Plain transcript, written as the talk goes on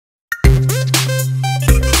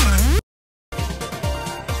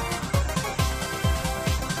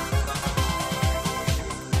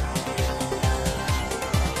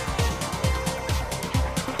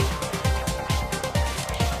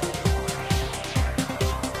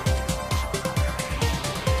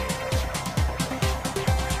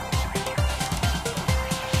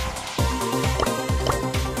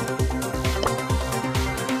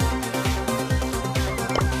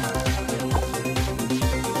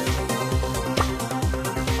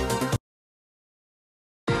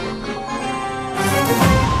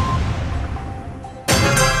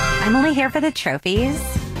only here for the trophies.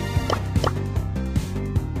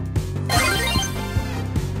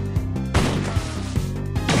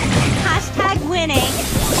 Hashtag winning.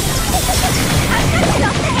 Hashtag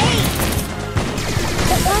stop the hate.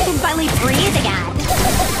 I can finally breathe again.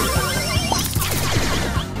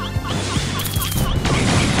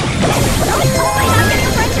 Don't totally not getting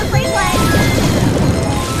a friendship bracelet.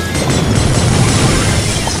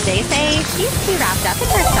 They say she's too wrapped up in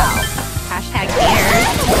herself. Hashtag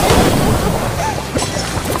haters.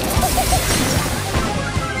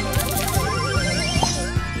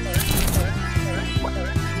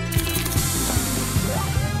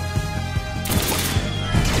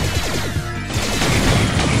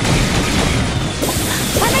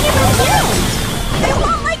 They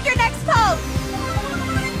won't like your next post!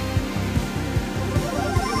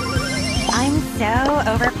 I'm so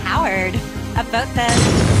overpowered. A boat says,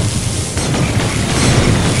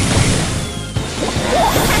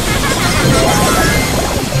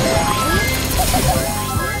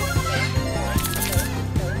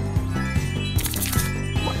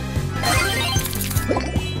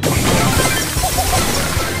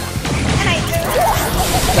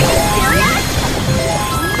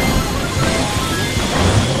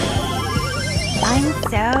 I'm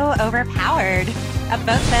so overpowered. A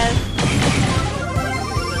boat says,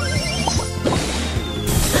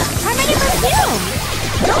 Try my new perfume!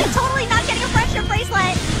 Really totally not getting a friendship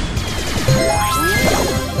bracelet!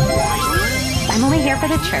 I'm only here for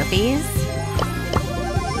the trophies.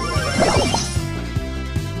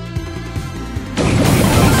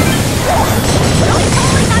 Really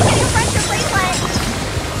totally not getting a friendship bracelet!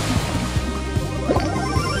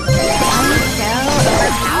 I'm so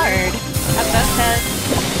overpowered. A boat says,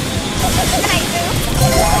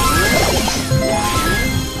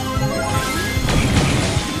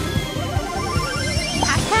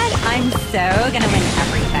 hashtag I'm so gonna win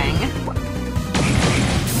everything.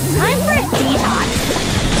 Time for a detox!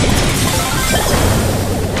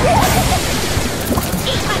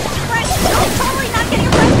 Eat my secret! Really totally not getting a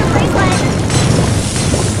friendship bracelet!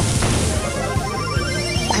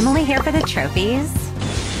 I'm only here for the trophies.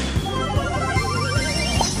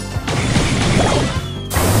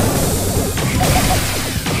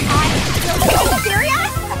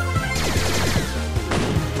 Serious?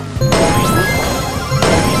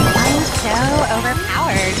 I'm so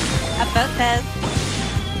overpowered. A boat says,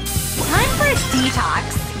 Time for a detox.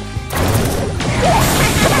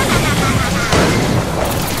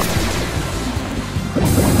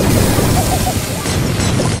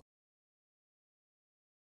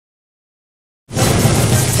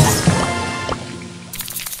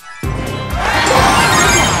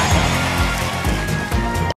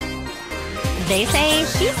 they say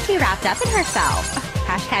she's too wrapped up in herself.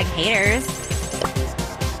 Hashtag haters.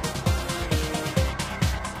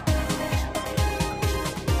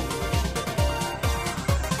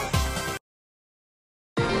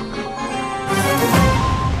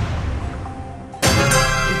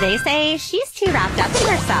 They say she's too wrapped up in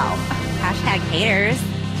herself. Hashtag haters.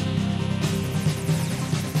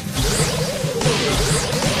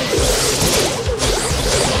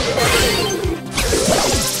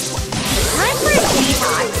 Time for a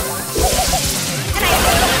detox.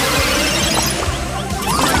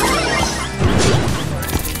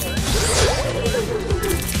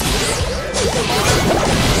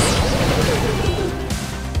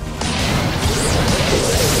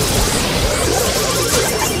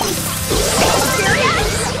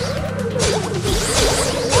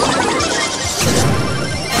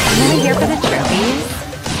 I'm only here for the trophies.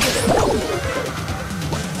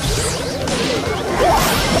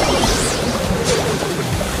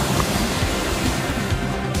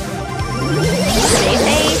 They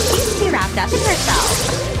say she's too wrapped up in herself.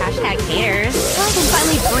 Hashtag haters. So I can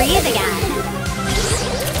finally breathe again.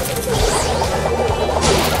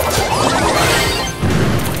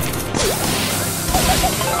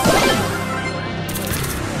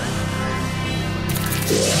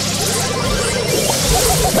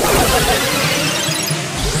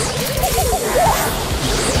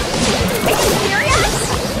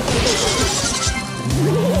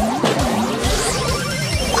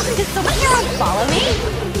 Did someone here unfollow me?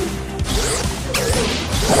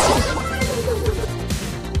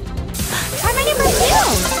 Try my new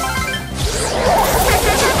perfume!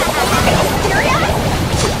 Serious?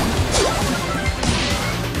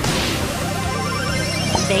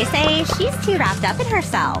 They say she's too wrapped up in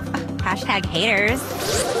herself. Hashtag haters.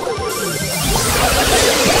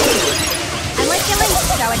 I'm like feeling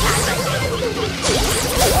so attacked right now.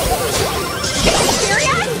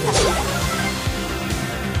 Serious?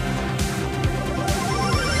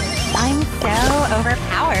 I'm so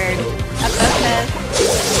overpowered.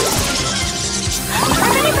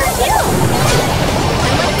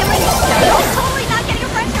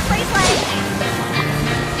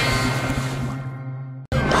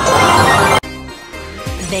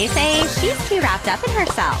 She's too wrapped up in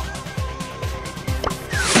herself.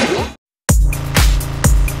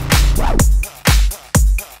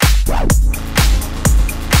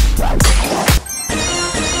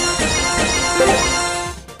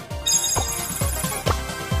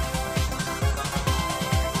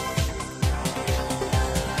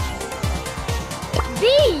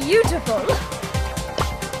 Beautiful.